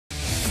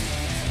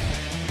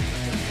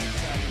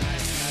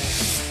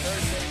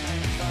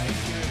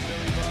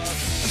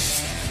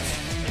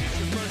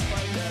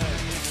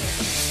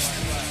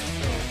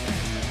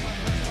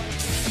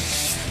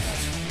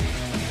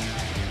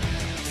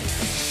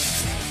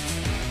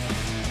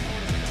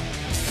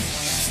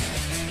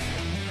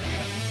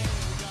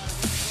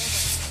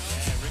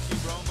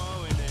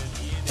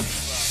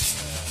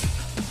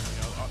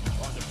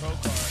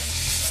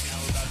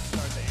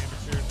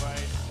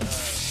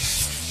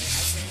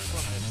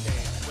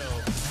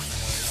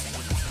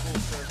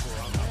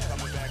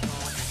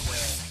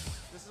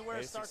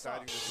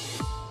exciting to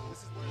see.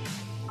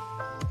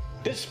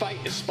 This fight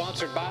is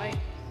sponsored by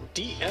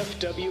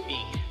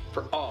DFWE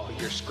for all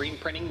your screen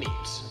printing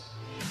needs.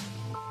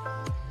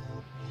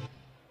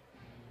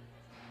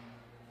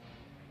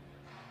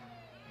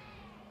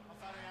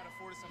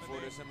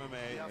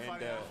 MMA,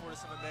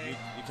 and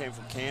you came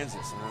from Kansas,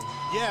 huh?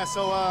 Yeah,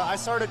 so I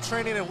started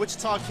training in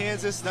Wichita,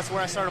 Kansas. That's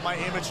where I started my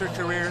amateur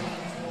career.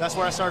 That's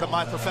where I started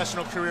my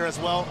professional career as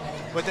well.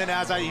 But then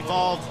as I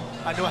evolved,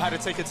 I knew how to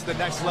take it to the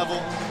next level.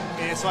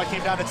 And so I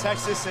came down to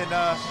Texas and,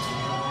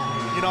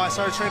 you know, I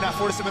started training at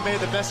Fortis MMA,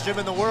 the best gym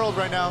in the world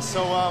right now.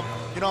 So,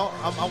 you know,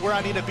 I'm where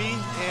I need to be.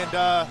 And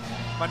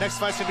my next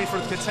fight's gonna be for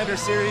the Contender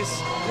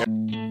Series.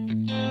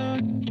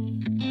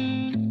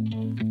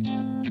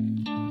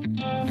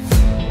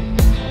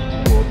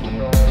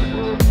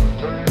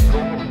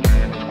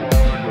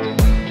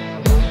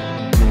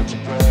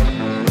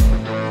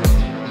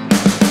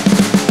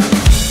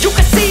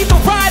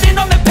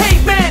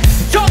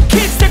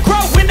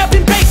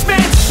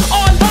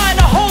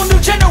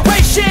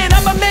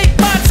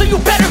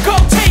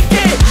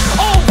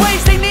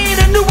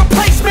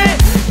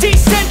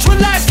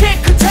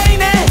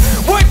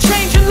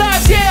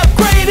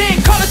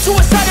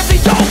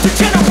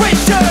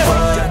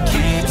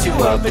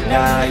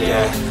 Now,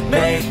 yeah,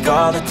 make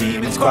all the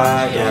demons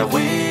quiet. Yeah,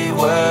 we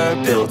were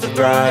built to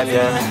thrive.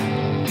 Yeah,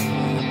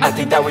 I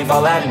think that we've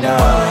all had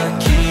enough. What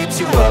keeps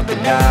you up at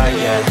night?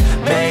 Yeah,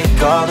 make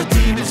all the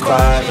demons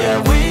quiet. Yeah,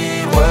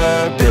 we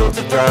were built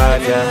to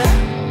thrive. Yeah,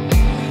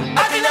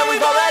 I think that we've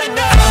all had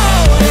enough.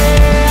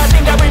 Yeah, I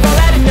think that we've all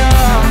had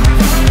enough.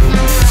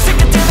 Sick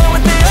of dealing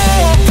with the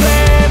old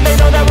plan. They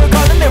know that we're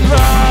calling it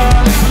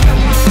wrong.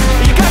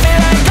 You got me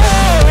like,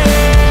 oh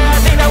yeah, I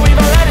think that we've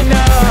all had enough.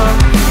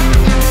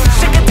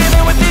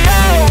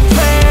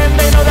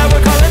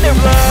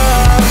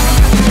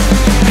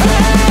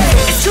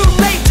 It's too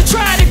late to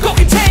try to go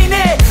contain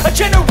it. A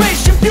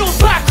generation fueled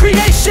by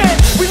creation.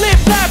 We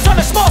live lives on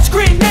a small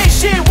screen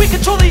nation. We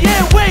control the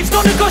airwaves,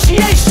 no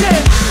negotiation.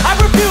 I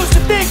refuse to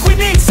think we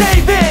need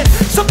saving.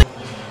 Something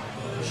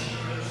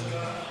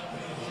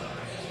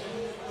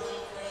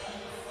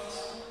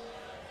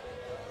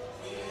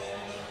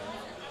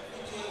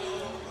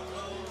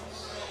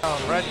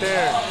right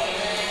there.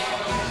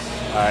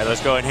 All right,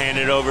 let's go and hand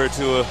it over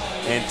to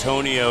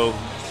Antonio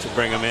to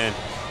bring him in.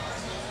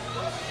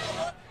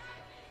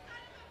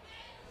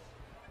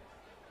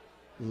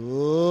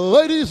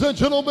 Ladies and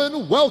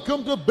gentlemen,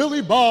 welcome to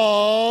Billy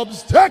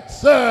Bob's,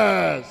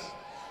 Texas,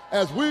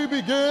 as we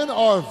begin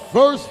our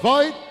first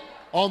fight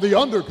on the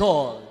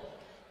undercard.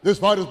 This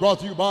fight is brought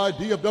to you by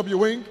DFW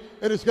Inc.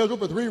 and is scheduled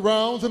for 3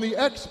 rounds in the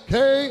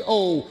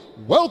XKO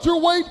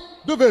welterweight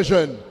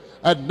division.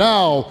 And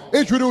now,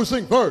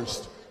 introducing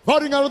first,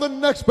 fighting out of the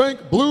next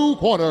bank blue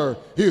corner,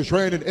 he is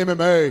trained in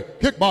MMA,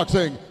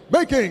 kickboxing,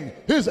 making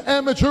his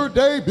amateur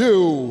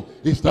debut.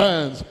 He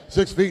stands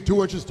 6 feet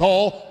 2 inches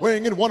tall,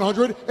 weighing in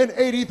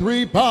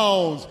 183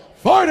 pounds.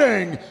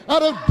 Fighting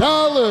out of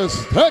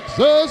Dallas,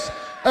 Texas,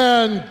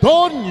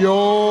 Antonio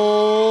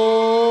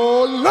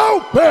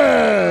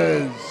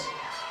Lopez.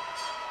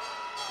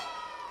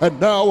 And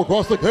now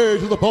across the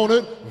cage, his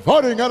opponent,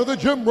 fighting out of the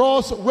Jim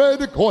Ross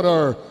red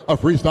corner, a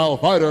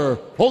freestyle fighter,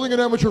 holding an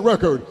amateur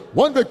record,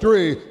 1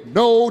 victory,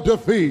 no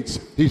defeats.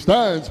 He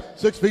stands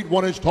 6 feet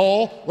 1 inch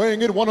tall,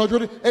 weighing in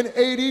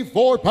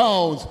 184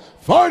 pounds.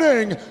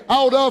 Fighting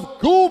out of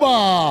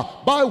Cuba,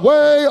 by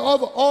way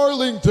of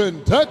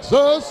Arlington,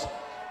 Texas,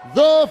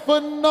 the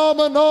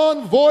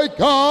phenomenon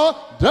Voica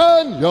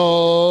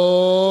Daniel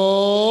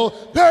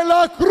de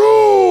la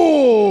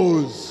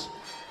Cruz.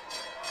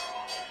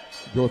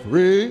 Your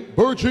 3,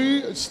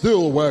 Bergie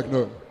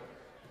Stillwagner.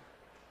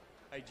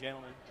 Hey,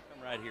 gentlemen,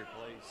 come right here,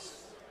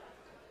 please.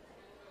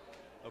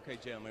 Okay,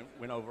 gentlemen,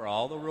 went over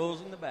all the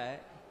rules in the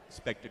back.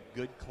 Expect a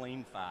good,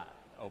 clean fight.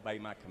 Obey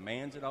my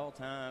commands at all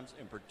times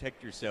and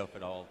protect yourself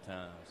at all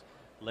times.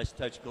 Let's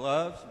touch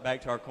gloves.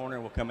 Back to our corner,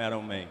 and we'll come out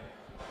on me.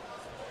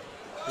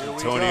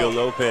 Antonio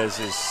Lopez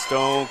is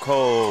stone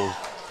cold.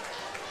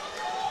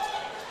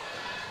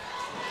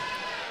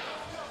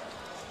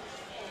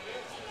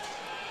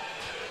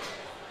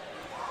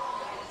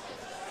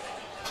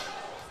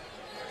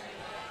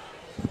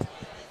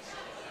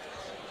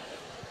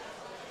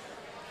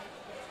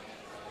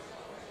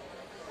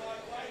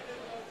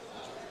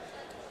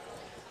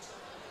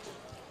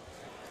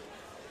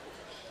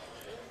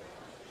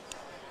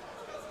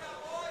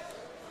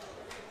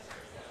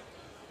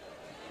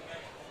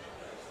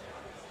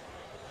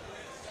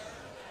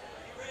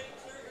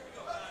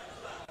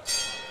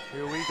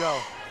 Here we go.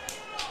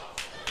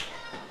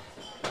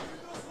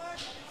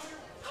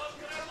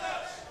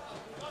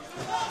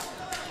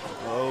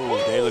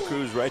 Oh, De La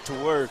Cruz right to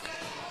work.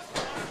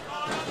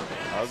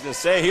 I was going to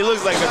say, he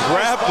looks like a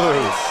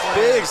grappler.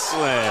 Big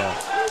slam.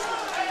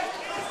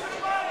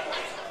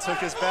 Took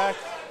his back,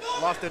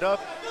 locked it up,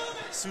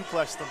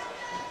 suplexed him.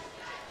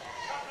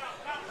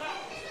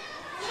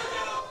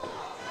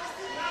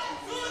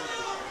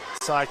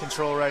 Side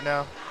control right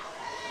now.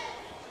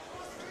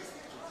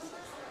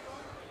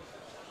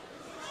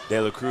 De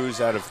La Cruz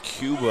out of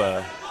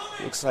Cuba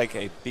Looks like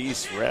a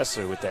beast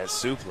wrestler with that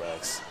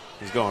suplex.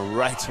 He's going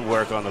right to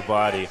work on the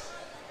body.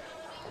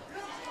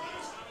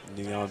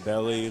 Knee on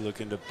belly,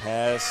 looking to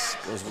pass,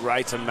 goes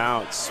right to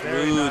mount.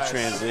 Smooth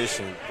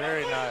transition.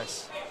 Very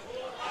nice.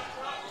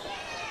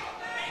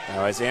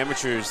 Now, as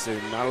amateurs,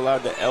 they're not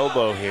allowed to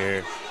elbow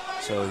here,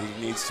 so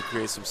he needs to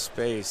create some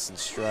space and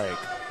strike.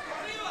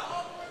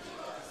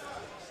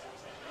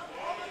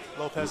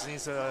 Lopez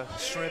needs to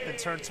shrimp and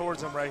turn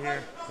towards him right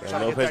here. Yeah,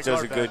 Lopez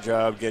does a good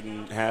job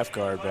getting half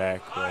guard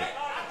back, but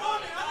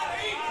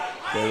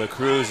De La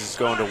Cruz is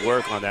going to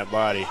work on that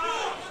body.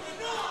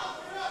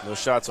 Those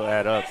shots will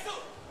add up.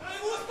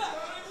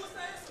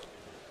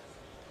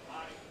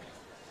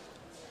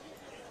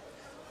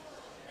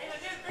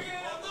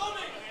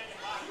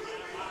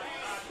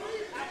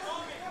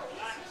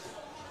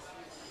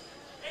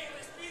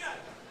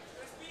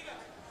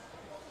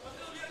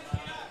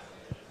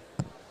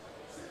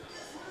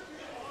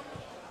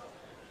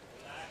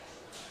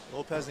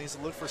 Lopez needs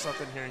to look for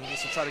something here. He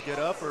needs to try to get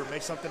up or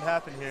make something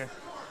happen here.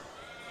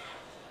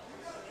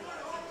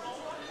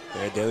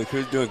 Yeah, De La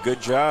Cruz doing a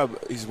good job.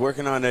 He's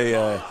working on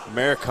a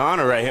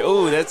Americana right here.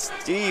 Oh, that's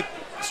deep.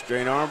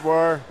 Straight arm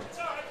bar.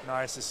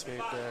 Nice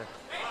escape there.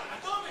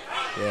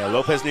 Yeah,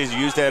 Lopez needs to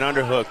use that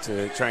underhook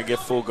to try and get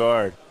full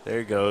guard. There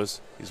he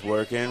goes. He's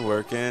working,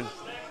 working.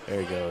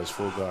 There he goes,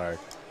 full guard.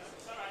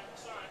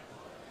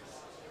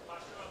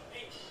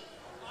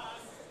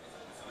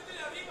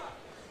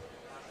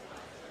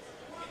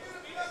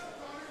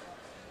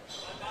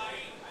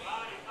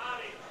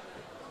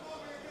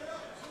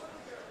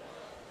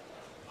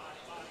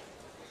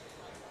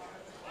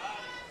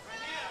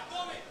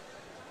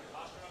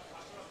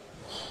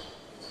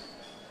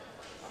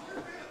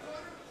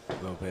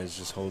 Lopez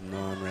just holding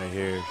on right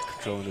here,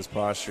 controlling his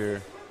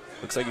posture.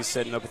 Looks like he's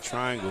setting up a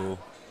triangle.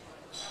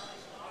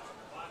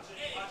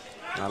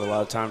 Not a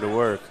lot of time to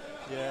work.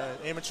 Yeah,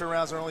 amateur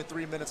rounds are only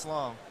 3 minutes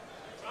long.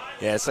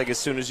 Yeah, it's like as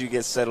soon as you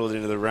get settled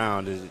into the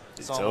round,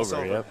 it's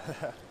over. Yep.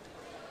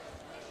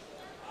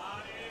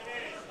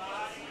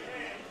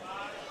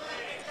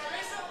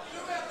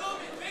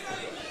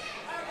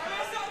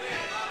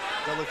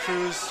 De La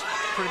Cruz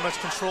pretty much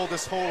controlled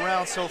this whole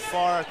round so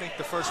far. I think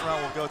the first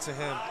round will go to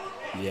him.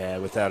 Yeah,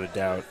 without a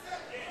doubt.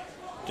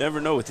 You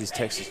never know with these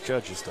Texas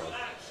judges, though.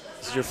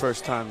 This is your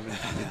first time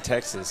in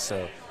Texas,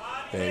 so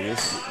yeah,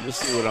 you'll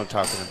see what I'm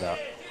talking about.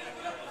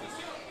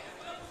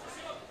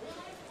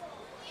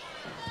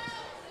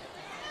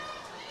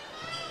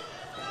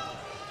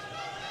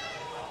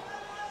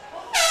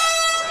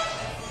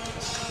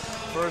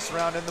 First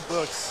round in the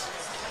books.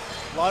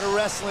 A lot of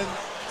wrestling.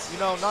 You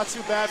know, not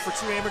too bad for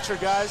two amateur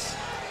guys.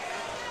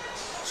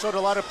 Showed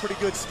a lot of pretty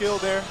good skill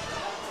there.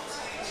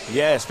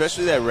 Yeah,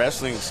 especially that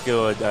wrestling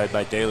skill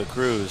by De La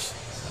Cruz.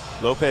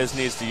 Lopez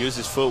needs to use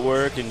his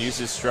footwork and use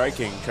his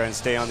striking, try and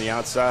stay on the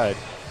outside.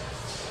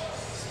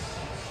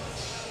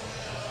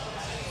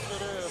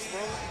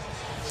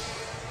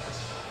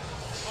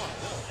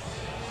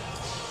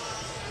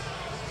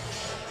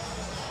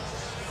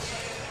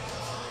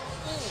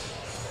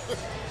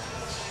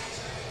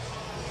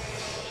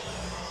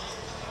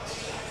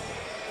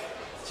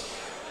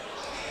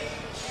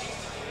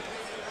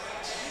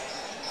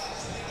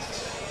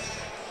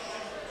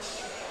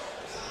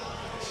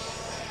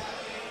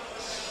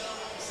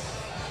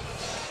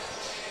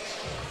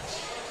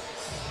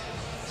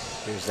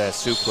 Here's that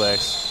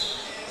suplex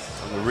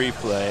on the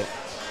replay.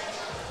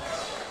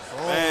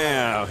 Oh.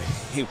 Bam!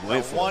 He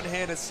went for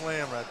one-handed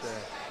slam right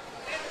there.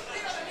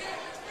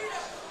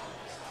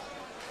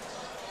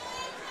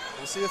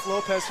 We'll see if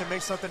Lopez can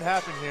make something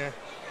happen here.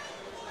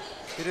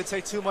 He didn't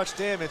take too much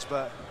damage,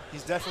 but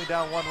he's definitely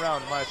down one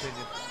round, in my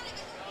opinion.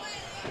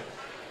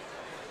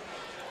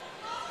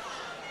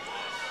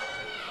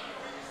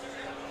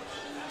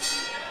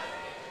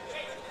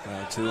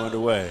 Round two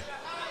underway.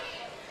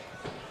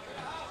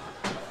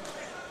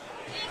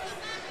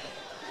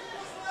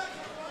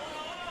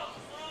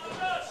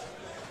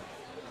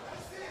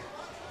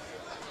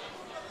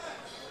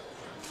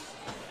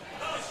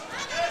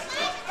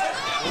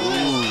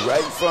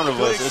 Right in front of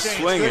us, it's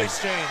swinging. Good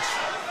exchange.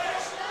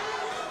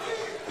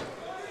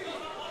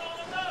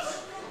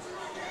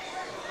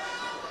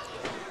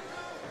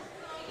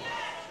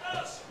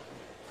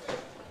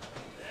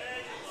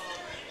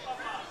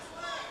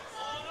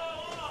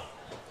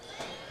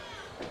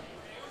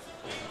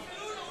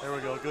 There we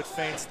go, good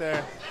feints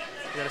there.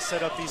 You gotta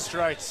set up these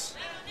strikes.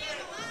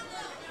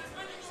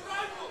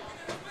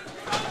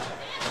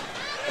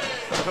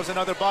 Here comes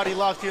another body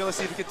lock here. Let's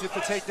see if we can get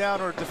the takedown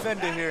or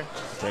defend it here.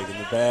 Taking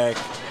the back.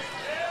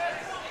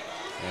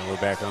 And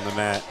we're back on the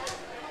mat.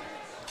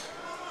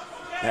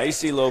 Now you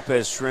see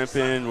Lopez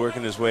shrimping,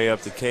 working his way up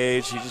the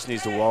cage. He just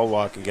needs to wall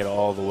walk and get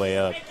all the way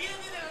up.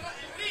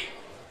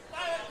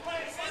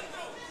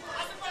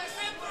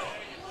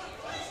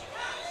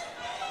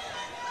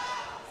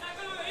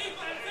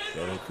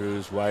 De La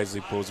Cruz wisely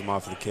pulls him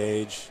off the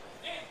cage.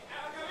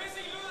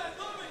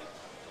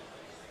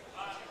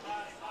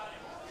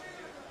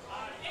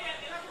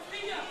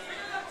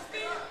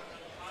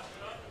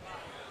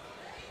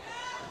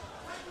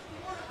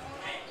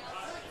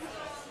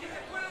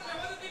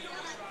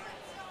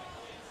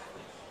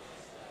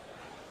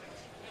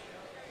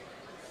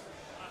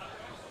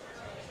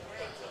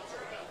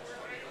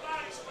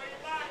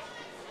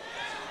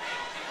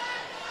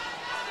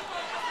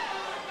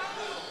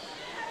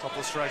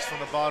 Couple strikes from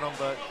the bottom,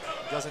 but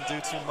doesn't do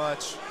too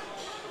much.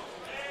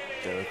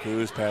 De La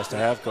Cruz past the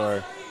half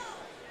guard.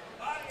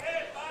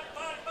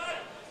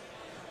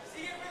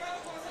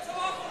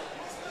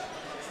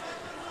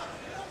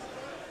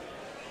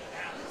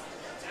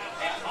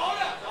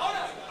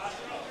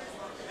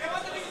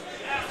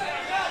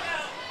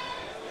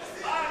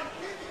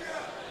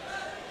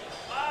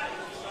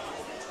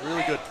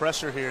 Really good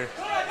pressure here.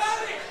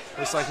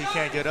 Looks like he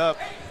can't get up.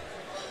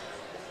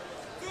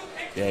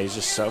 Yeah, he's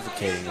just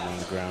suffocating him on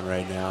the ground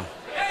right now.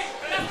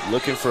 He's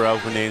looking for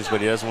openings,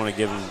 but he doesn't want to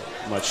give him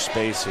much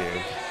space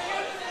here.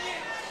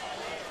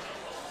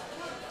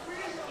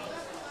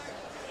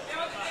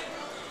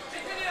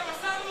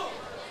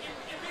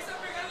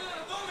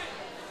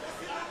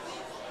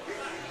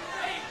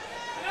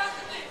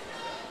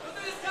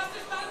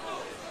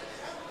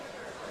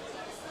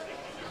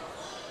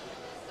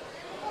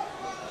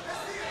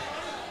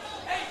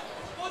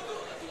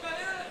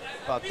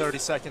 About 30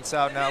 seconds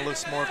out now.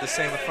 Looks more of the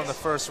same from the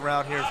first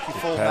round here. He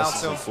full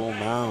Passes mounts him. a full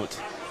mount.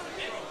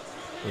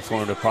 Look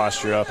for him to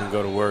posture up and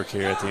go to work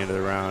here at the end of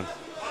the round.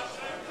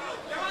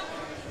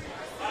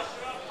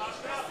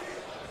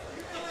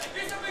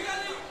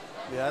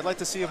 Yeah, I'd like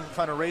to see him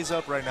kind of raise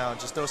up right now and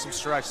just throw some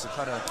strikes to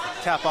kind of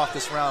cap off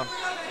this round.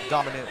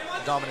 Dominant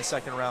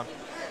second round.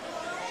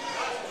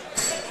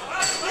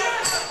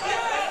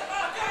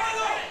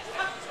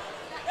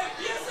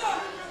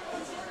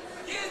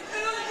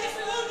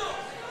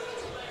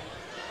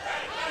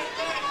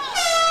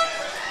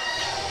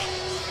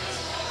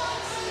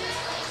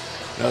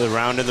 Another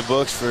round in the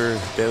books for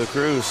De La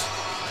Cruz.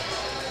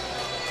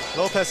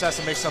 Lopez has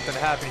to make something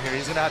happen here.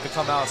 He's gonna have to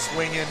come out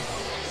swinging.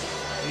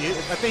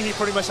 I think he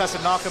pretty much has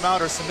to knock him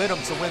out or submit him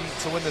to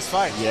win this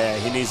fight. Yeah,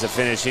 he needs to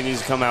finish. He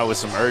needs to come out with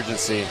some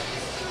urgency.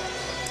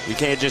 You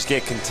can't just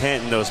get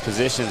content in those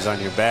positions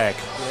on your back.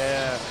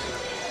 Yeah.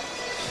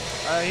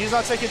 He's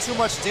not taking too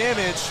much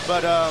damage,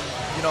 but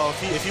you know,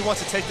 if he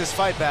wants to take this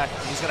fight back,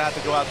 he's gonna have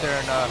to go out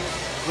there and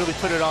really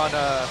put it on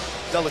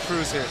De La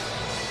Cruz here.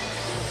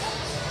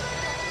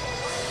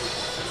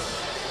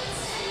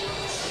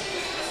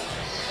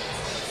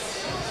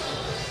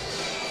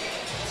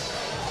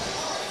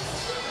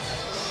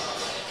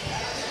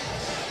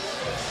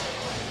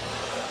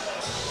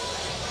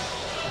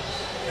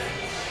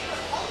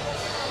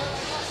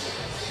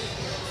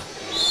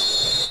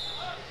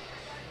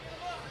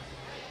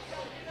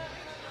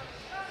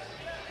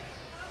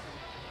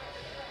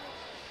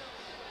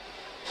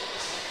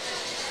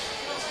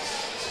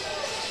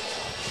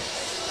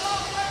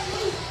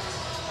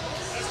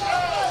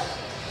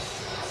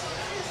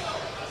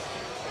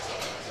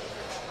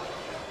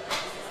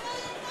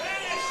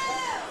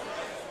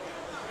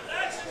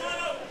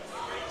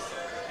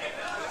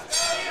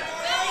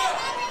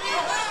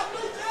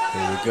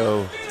 Here we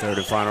go, third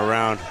and final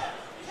round.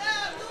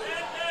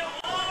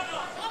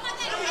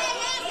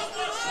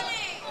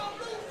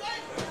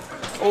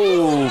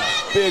 Oh,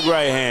 big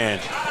right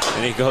hand.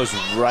 And he goes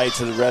right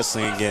to the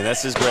wrestling again.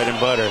 That's his bread and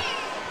butter.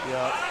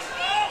 Yeah.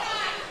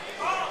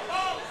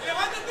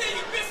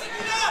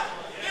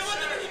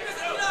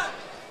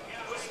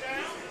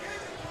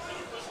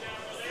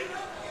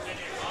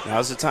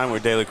 Now's the time where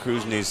De La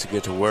Cruz needs to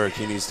get to work.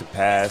 He needs to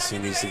pass. He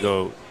needs to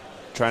go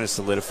trying to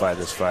solidify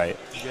this fight.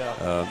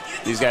 Yeah.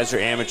 These guys are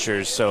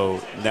amateurs,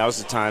 so now's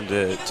the time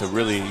to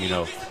really, you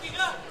know,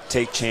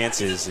 take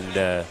chances and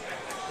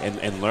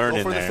learn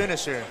in there. Go for the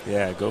finish here.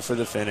 Yeah, go for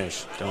the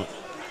finish. Don't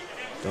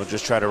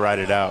just try to ride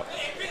it out.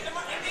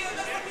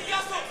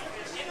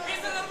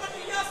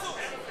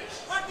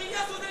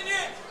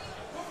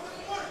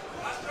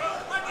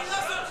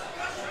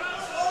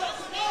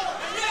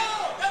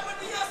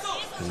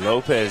 And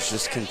Lopez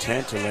just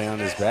content to lay on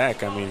his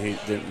back. I mean,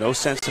 no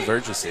sense of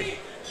urgency.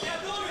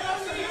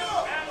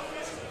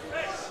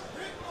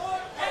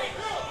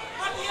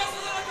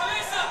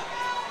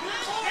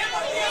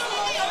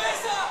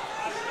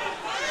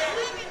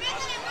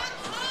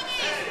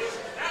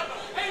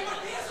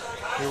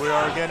 Here we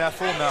are again at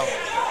full mount.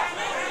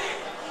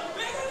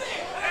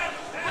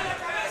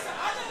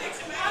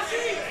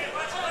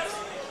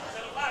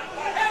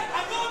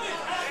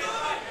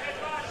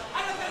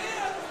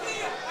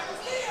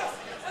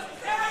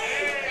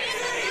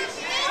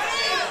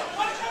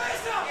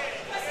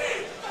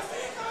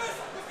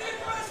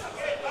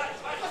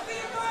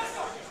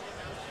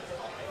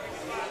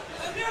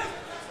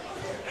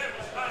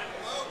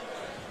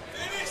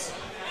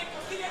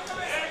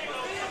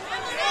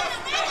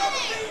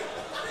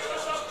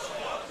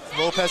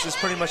 Lopez is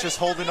pretty much just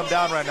holding him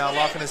down right now,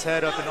 locking his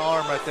head up and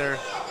arm right there.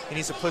 He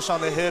needs to push on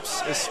the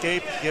hips,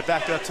 escape, get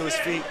back up to his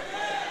feet.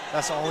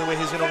 That's the only way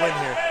he's going to win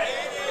here.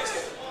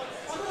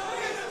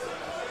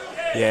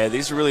 Yeah,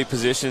 these are really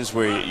positions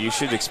where you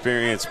should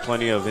experience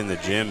plenty of in the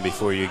gym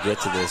before you get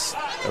to this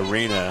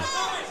arena.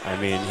 I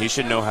mean, he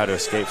should know how to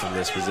escape from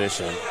this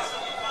position.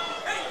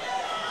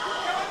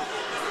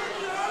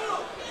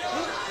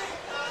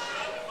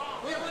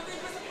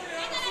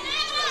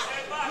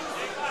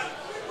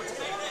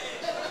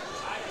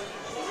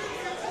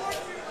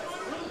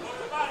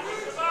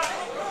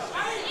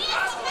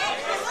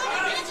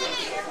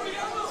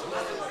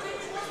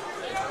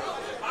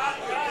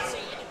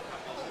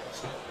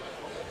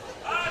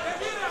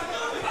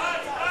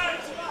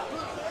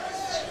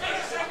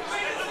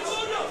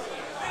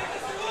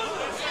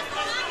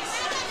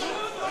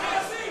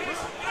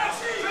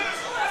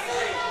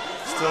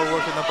 Still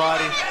working the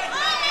body.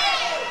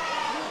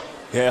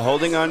 Yeah,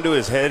 holding on to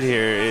his head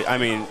here, I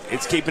mean,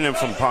 it's keeping him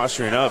from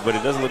posturing up, but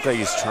it doesn't look like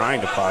he's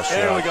trying to posture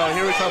There we up. go.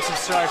 Here we come, some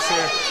strikes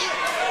here.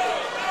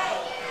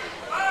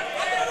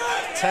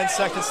 10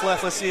 seconds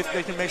left. Let's see if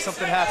they can make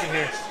something happen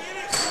here.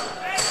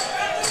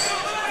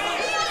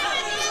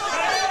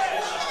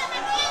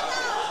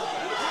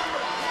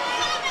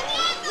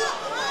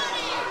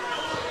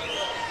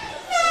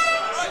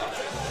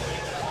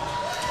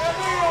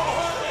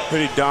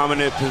 Pretty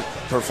dominant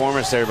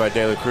performance there by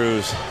De La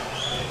Cruz.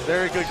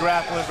 Very good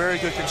grappling, very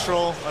good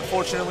control.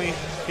 Unfortunately,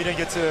 he didn't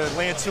get to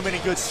land too many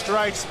good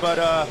strikes, but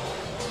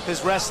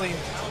his wrestling,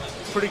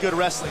 pretty good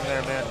wrestling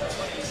there, man.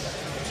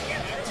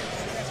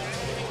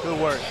 Good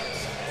work.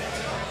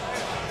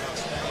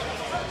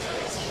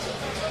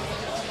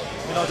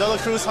 You know, De La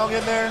Cruz hung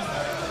in there.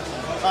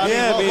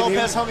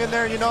 Lopez hung in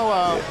there, you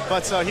know,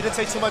 but he didn't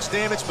take too much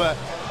damage, but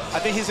I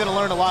think he's going to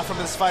learn a lot from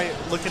this fight,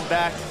 looking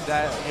back,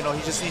 that, you know,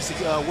 he just needs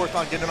to work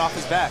on getting off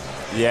his back.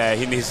 Yeah,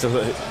 he needs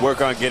to work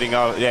on getting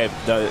off,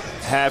 the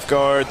half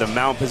guard, the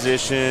mount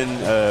position,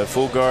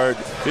 full guard,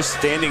 just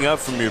standing up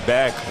from your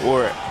back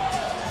or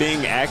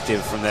being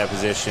active from that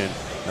position,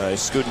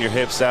 scooting your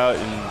hips out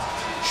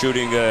and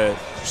shooting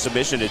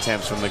submission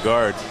attempts from the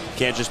guard.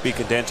 Can't just be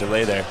content to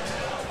lay there.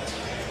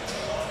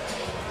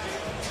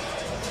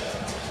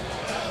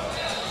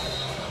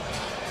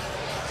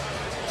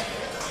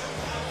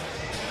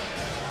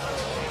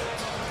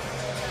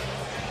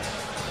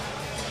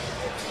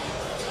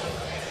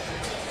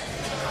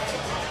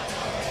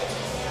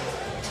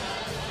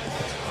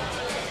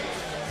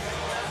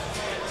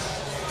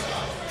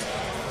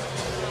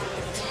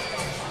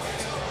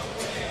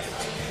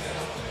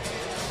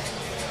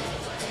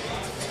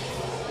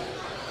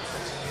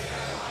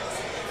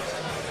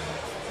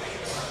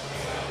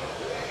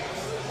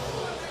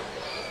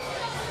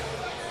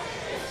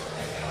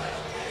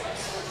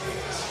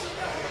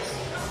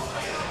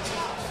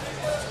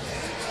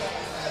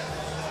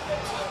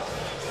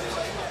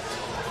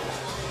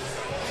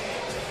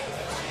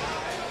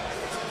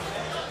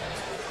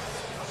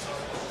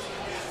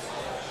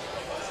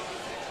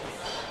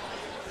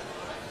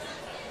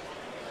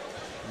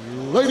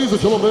 Ladies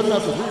and gentlemen,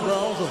 after 3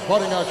 rounds of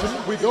fighting action,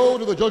 we go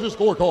to the judges'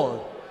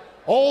 scorecard.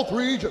 All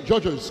 3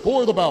 judges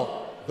score the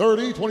bout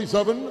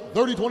 30-27,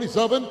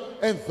 30-27,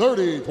 and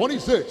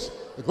 30-26,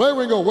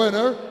 declaring a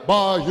winner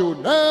by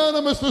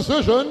unanimous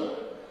decision,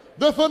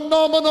 the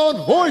phenomenon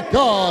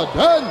Voitka,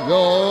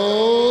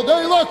 Daniel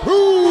De La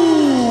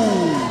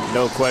Cruz.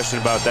 No question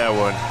about that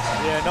one.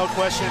 Yeah, no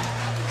question.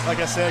 Like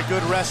I said,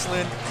 good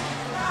wrestling.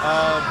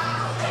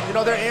 You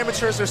know, they're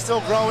amateurs, they're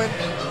still growing.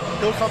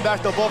 He'll come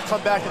back, they'll both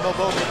come back, and they'll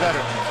both get better.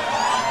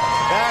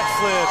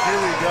 Backflip,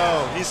 here we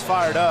go. He's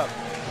fired up.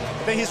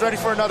 I think he's ready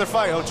for another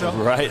fight, Ocho.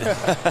 Right.